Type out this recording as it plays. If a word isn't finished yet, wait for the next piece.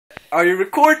Are you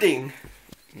recording?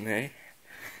 No.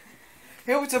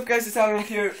 Hey, what's up guys, it's Alan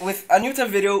here with a new type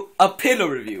of video, a pillow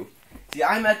review. See,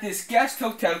 I'm at this guest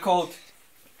hotel called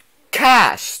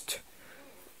Cast.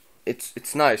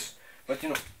 It's nice. But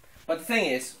the thing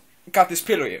is, I got this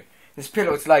pillow here. This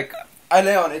pillow, it's like, I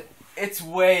lay on it, it's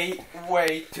way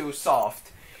too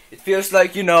soft. It feels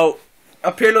like,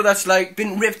 a pillow that's like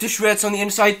been ripped to shreds on the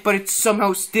inside, but it's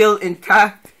somehow still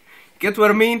intact. Get what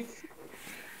I mean?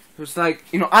 It's like,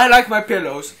 I like my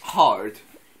pillows hard.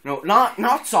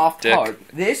 Not soft, Dick. hard.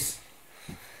 This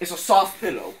is a soft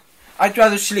pillow. I'd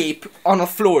rather sleep on a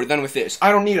floor than with this.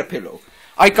 I don't need a pillow.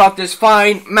 I got this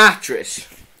fine mattress.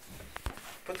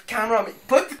 Put the camera on me.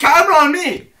 Put the camera on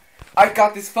me! I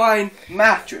got this fine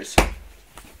mattress.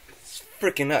 It's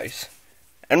freaking nice.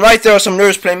 And right there are some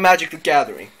nerds playing Magic the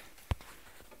Gathering.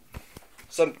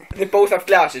 They both have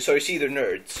glasses, so you see they're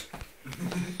nerds.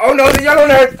 Oh no, the yellow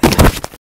nerd!